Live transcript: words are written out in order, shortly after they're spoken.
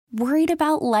Worried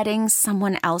about letting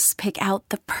someone else pick out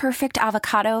the perfect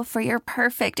avocado for your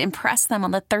perfect impress them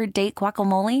on the third date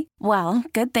guacamole? Well,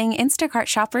 good thing Instacart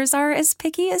shoppers are as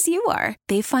picky as you are.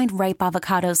 They find ripe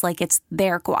avocados like it's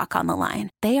their guac on the line.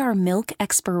 They are milk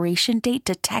expiration date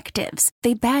detectives.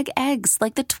 They bag eggs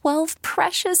like the 12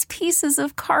 precious pieces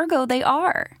of cargo they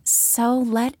are. So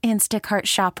let Instacart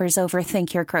shoppers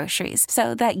overthink your groceries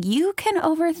so that you can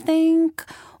overthink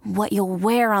what you'll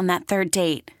wear on that third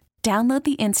date. Download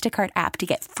the Instacart app to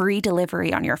get free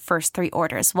delivery on your first 3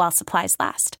 orders while supplies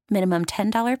last. Minimum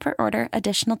 $10 per order.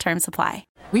 Additional terms apply.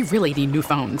 We really need new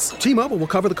phones. T-Mobile will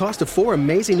cover the cost of 4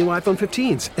 amazing new iPhone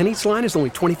 15s, and each line is only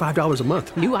 $25 a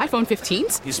month. New iPhone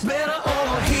 15s? It's better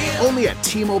over here. Only at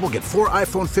T-Mobile, get 4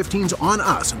 iPhone 15s on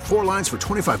us and 4 lines for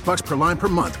 $25 per line per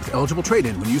month with eligible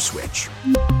trade-in when you switch.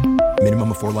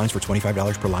 Minimum of 4 lines for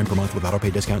 $25 per line per month with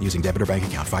autopay discount using debit or bank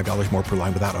account. $5 more per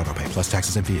line without autopay, plus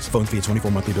taxes and fees. Phone fee at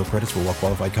 24 monthly bill credits for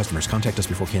well-qualified customers. Contact us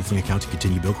before canceling account to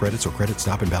continue bill credits or credit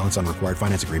stop and balance on required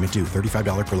finance agreement due.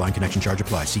 $35 per line connection charge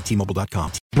applies. See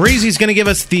T-Mobile.com. Breezy's going to give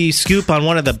us the scoop on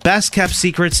one of the best-kept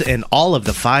secrets in all of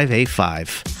the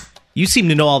 5A5. You seem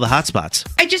to know all the hot spots.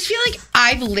 I just feel like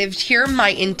I've lived here my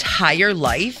entire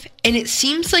life, and it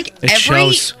seems like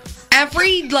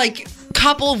every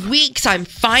couple of weeks I'm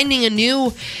finding a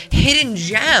new hidden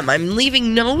gem. I'm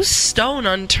leaving no stone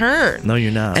unturned. No,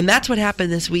 you're not. And that's what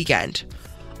happened this weekend.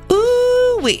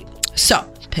 Ooh, wait. So,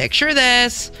 picture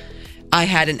this. I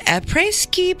had an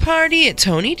après-ski party at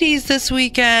Tony D's this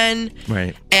weekend.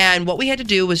 Right. And what we had to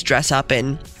do was dress up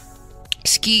in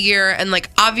ski gear. And,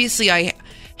 obviously I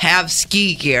have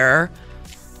ski gear,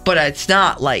 but it's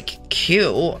not,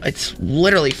 cute. It's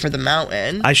literally for the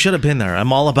mountain. I should have been there.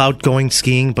 I'm all about going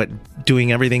skiing, but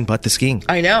doing everything but the skiing.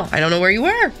 I know. I don't know where you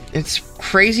were. It's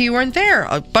crazy you weren't there.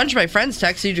 A bunch of my friends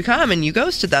texted you to come, and you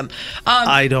ghosted them.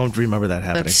 I don't remember that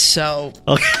happening. That's so...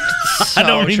 Okay. So I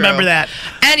don't remember true. that.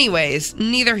 Anyways,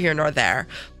 neither here nor there.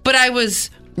 But I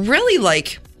was really,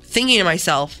 thinking to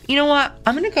myself, you know what?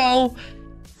 I'm going to go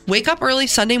wake up early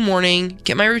Sunday morning,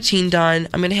 get my routine done.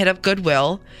 I'm going to hit up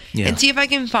GoodWill and see if I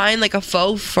can find, a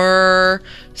faux fur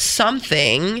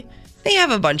something. They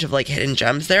have a bunch of, hidden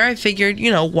gems there. I figured,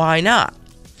 why not?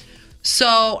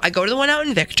 So I go to the one out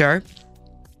in Victor.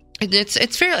 And it's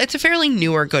a fairly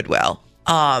newer GoodWill.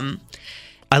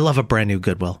 I love a brand new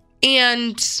GoodWill.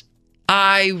 And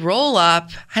I roll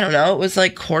up, I don't know, it was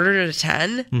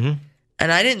 9:45. Mm-hmm.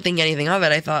 And I didn't think anything of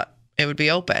it. I thought it would be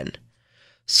open.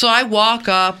 So I walk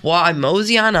up, I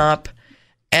mosey on up,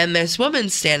 and this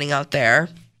woman's standing out there.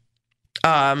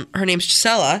 Her name's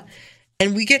Gisela.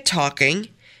 And we get talking.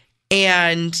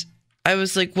 And I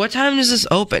was like, what time does this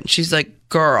open? She's like,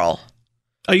 girl.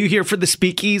 Are you here for the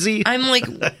speakeasy? I'm like,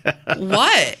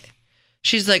 what?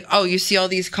 She's like, oh, you see all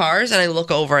these cars? And I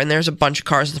look over and there's a bunch of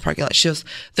cars in the parking lot. She goes,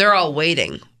 they're all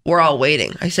waiting. We're all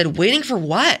waiting. I said, waiting for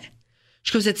what?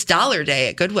 She goes, it's Dollar Day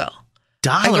at GoodWill.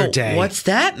 Dollar Day? What's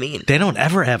that mean? They don't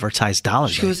ever advertise Dollar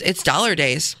Day. She goes, it's Dollar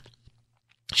Days.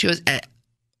 She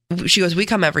goes, we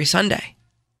come every Sunday.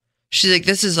 She's like,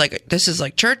 this is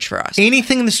like church for us.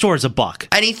 Anything in the store is $1.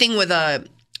 Anything with a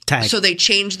tag. So they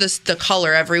change the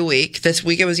color every week. This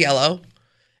week it was yellow.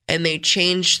 And they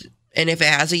changed, and if it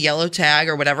has a yellow tag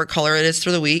or whatever color it is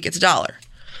for the week, it's $1.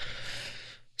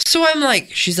 So I'm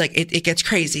like, she's like, it gets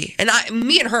crazy. And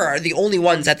me and her are the only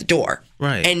ones at the door.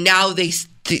 Right. And now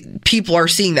people are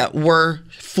seeing that we're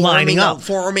forming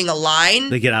a line.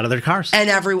 They get out of their cars. And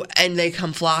they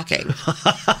come flocking.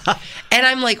 And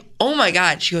I'm like, oh my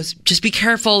God. She goes, just be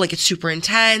careful. It's super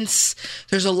intense.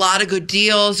 There's a lot of good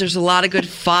deals. There's a lot of good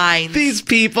finds. These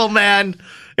people, man.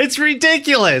 It's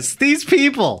ridiculous. These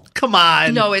people. Come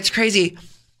on. No, it's crazy.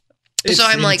 So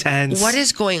I'm intense. Like, what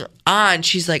is going on?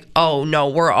 She's like, oh no,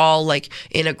 we're all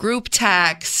in a group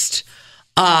text.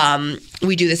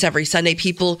 We do this every Sunday.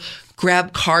 People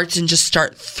grab carts and just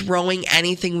start throwing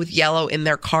anything with yellow in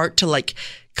their cart to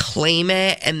claim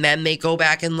it. And then they go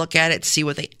back and look at it to see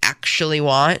what they actually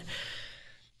want.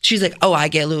 She's like, oh, I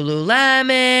get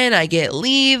Lululemon. I get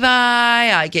Levi.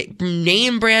 I get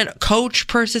name brand Coach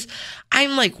purses.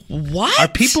 I'm like, what? Are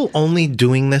people only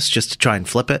doing this just to try and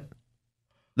flip it?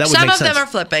 Some of them are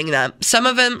flipping them. Some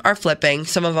of them are flipping.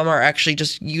 Some of them are actually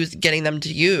just getting them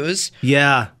to use.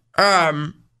 Yeah. I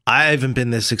haven't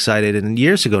been this excited in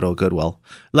years to go to a Goodwill.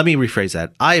 Let me rephrase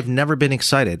that. I have never been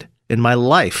excited in my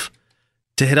life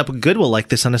to hit up a Goodwill like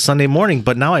this on a Sunday morning,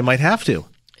 but now I might have to.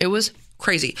 It was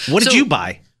crazy. What did you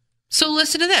buy? So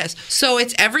listen to this. So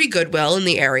it's every Goodwill in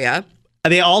the area.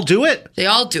 They all do it? They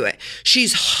all do it.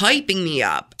 She's hyping me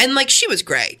up. And she was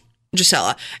great.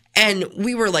 Gisela. And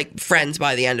we were like friends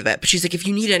by the end of it. But she's like, if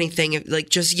you need anything, like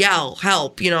just yell,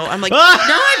 help. You know, I'm like, now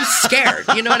I'm scared.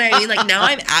 You know what I mean? Like now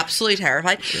I'm absolutely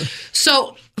terrified.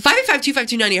 So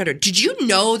 585-252-9800. Did you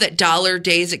know that dollar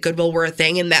days at Goodwill were a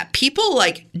thing and that people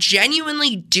like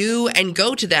genuinely do and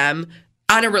go to them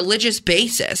on a religious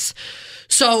basis?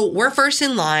 So we're first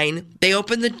in line. They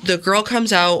open the girl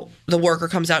comes out, the worker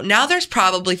comes out. Now there's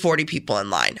probably 40 people in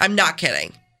line. I'm not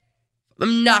kidding.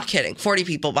 40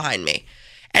 people behind me.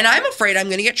 And I'm afraid I'm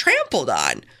going to get trampled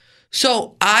on.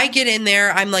 So I get in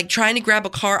there. I'm like trying to grab a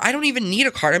card. I don't even need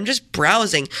a card. I'm just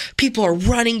browsing. People are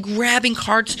running, grabbing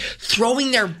cards,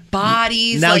 throwing their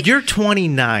bodies. Now you're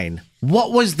 29.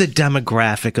 What was the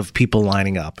demographic of people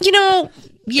lining up? You know,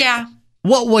 yeah.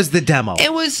 What was the demo?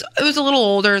 It was a little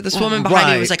older. This woman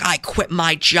behind me was like, I quit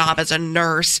my job as a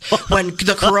nurse when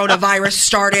the coronavirus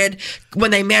started, when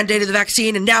they mandated the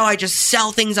vaccine, and now I just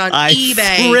sell things on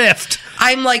eBay. Thrift.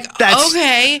 I'm like,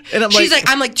 okay. And She's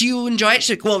like, do you enjoy it?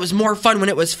 She's like, well, it was more fun when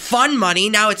it was fun money.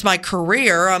 Now it's my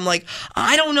career. I'm like,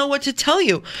 I don't know what to tell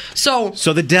you. So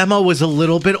the demo was a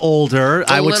little bit older.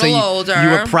 I would say you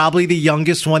were probably the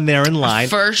youngest one there in line.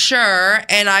 For sure.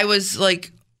 And I was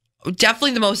like,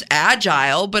 definitely the most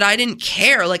agile, but I didn't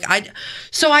care.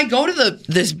 So I go to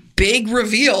this big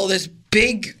reveal, this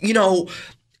big,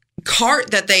 cart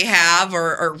that they have,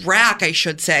 or rack, I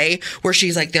should say, where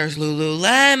she's like, there's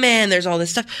Lululemon, there's all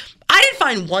this stuff. I didn't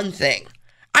find one thing.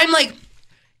 I'm like,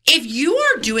 if you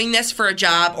are doing this for a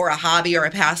job or a hobby or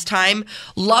a pastime,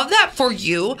 love that for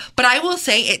you. But I will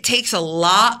say it takes a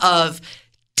lot of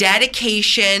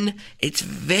dedication. It's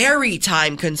very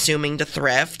time consuming to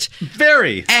thrift.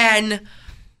 Very. And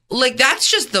like,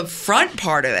 that's just the front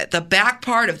part of it. The back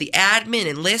part of the admin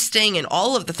and listing and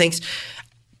all of the things.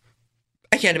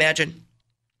 I can't imagine.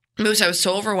 Moose, I was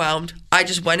so overwhelmed. I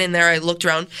just went in there, I looked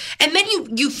around, and then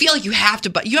you feel like you have to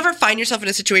buy. You ever find yourself in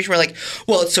a situation where like,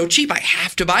 well, it's so cheap, I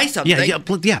have to buy something.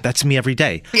 Yeah, that's me every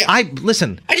day. Yeah. I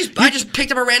just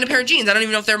picked up a random pair of jeans. I don't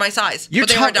even know if they're my size, but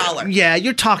they were $1. Yeah,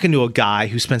 you're talking to a guy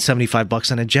who spent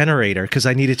 $75 on a generator because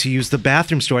I needed to use the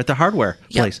bathroom store at the hardware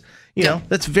place. You know,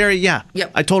 that's very, I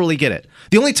totally get it.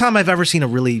 The only time I've ever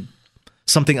seen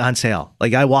something on sale.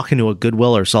 Like I walk into a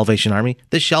Goodwill or Salvation Army,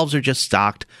 the shelves are just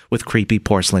stocked with creepy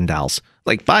porcelain dolls.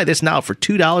 Like, buy this now for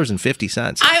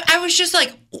 $2.50. I was just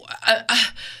like,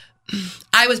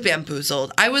 I was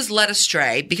bamboozled. I was led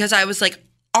astray because I was like,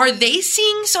 are they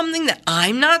seeing something that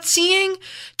I'm not seeing?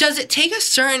 Does it take a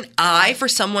certain eye for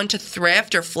someone to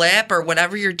thrift or flip or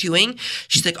whatever you're doing?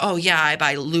 She's like, oh yeah, I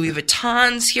buy Louis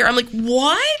Vuittons here. I'm like,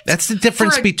 what? That's the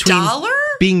difference between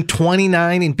being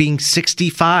 29 and being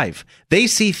 65. They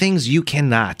see things you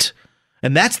cannot.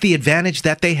 And that's the advantage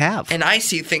that they have. And I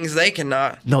see things they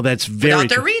cannot. No, that's very... Without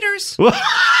their readers. Hey,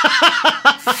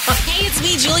 it's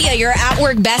me, Julia, your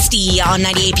at-work bestie on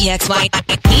 98PXY.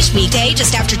 Each weekday,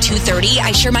 just after 2:30,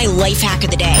 I share my life hack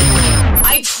of the day.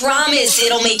 I promise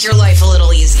it'll make your life a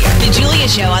little easier. The Julia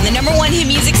Show on the #1 hit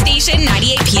music station,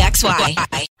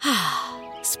 98PXY.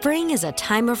 Spring is a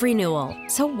time of renewal,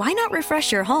 so why not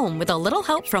refresh your home with a little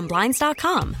help from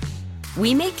Blinds.com?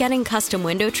 We make getting custom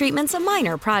window treatments a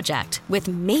minor project with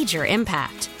major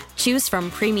impact. Choose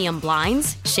from premium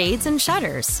blinds, shades, and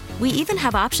shutters. We even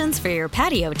have options for your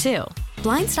patio, too.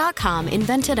 Blinds.com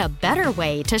invented a better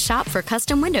way to shop for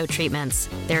custom window treatments.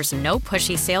 There's no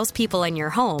pushy salespeople in your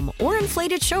home or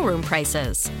inflated showroom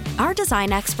prices. Our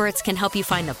design experts can help you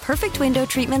find the perfect window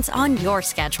treatments on your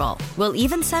schedule. We'll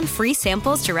even send free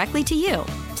samples directly to you.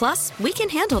 Plus, we can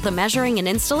handle the measuring and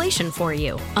installation for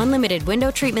you. Unlimited window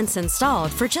treatments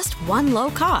installed for just one low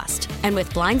cost. And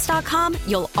with Blinds.com,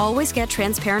 you'll always get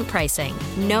transparent pricing.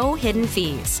 No hidden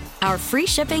fees. Our free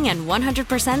shipping and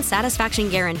 100% satisfaction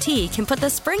guarantee can put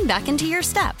the spring back into your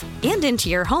step and into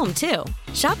your home, too.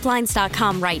 Shop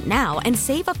Blinds.com right now and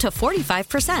save up to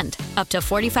 45%. Up to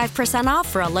 45% off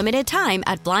for a limited time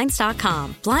at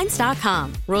Blinds.com.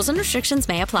 Blinds.com. Rules and restrictions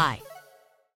may apply.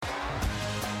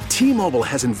 T-Mobile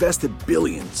has invested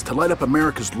billions to light up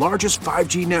America's largest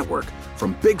 5G network,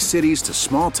 from big cities to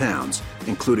small towns,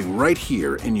 including right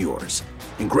here in yours.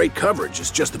 And great coverage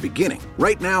is just the beginning.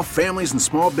 Right now, families and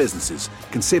small businesses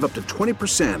can save up to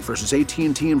 20% versus AT&T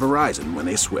and Verizon when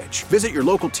they switch. Visit your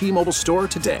local T-Mobile store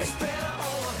today.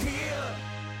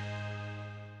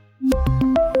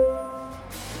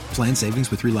 Plan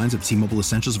savings with 3 lines of T-Mobile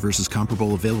Essentials versus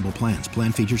comparable available plans.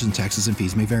 Plan features and taxes and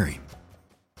fees may vary.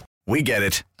 We get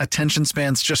it. Attention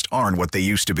spans just aren't what they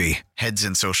used to be. Heads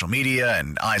in social media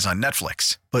and eyes on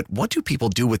Netflix. But what do people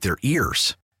do with their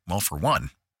ears? Well, for one,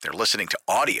 they're listening to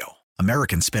audio.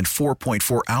 Americans spend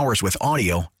 4.4 hours with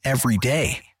audio every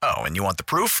day. Oh, and you want the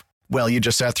proof? Well, you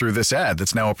just sat through this ad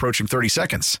that's now approaching 30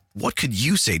 seconds. What could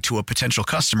you say to a potential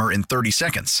customer in 30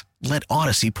 seconds? Let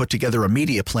Odyssey put together a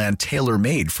media plan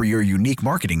tailor-made for your unique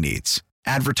marketing needs.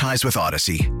 Advertise with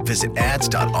Odyssey. Visit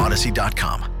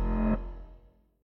ads.odyssey.com.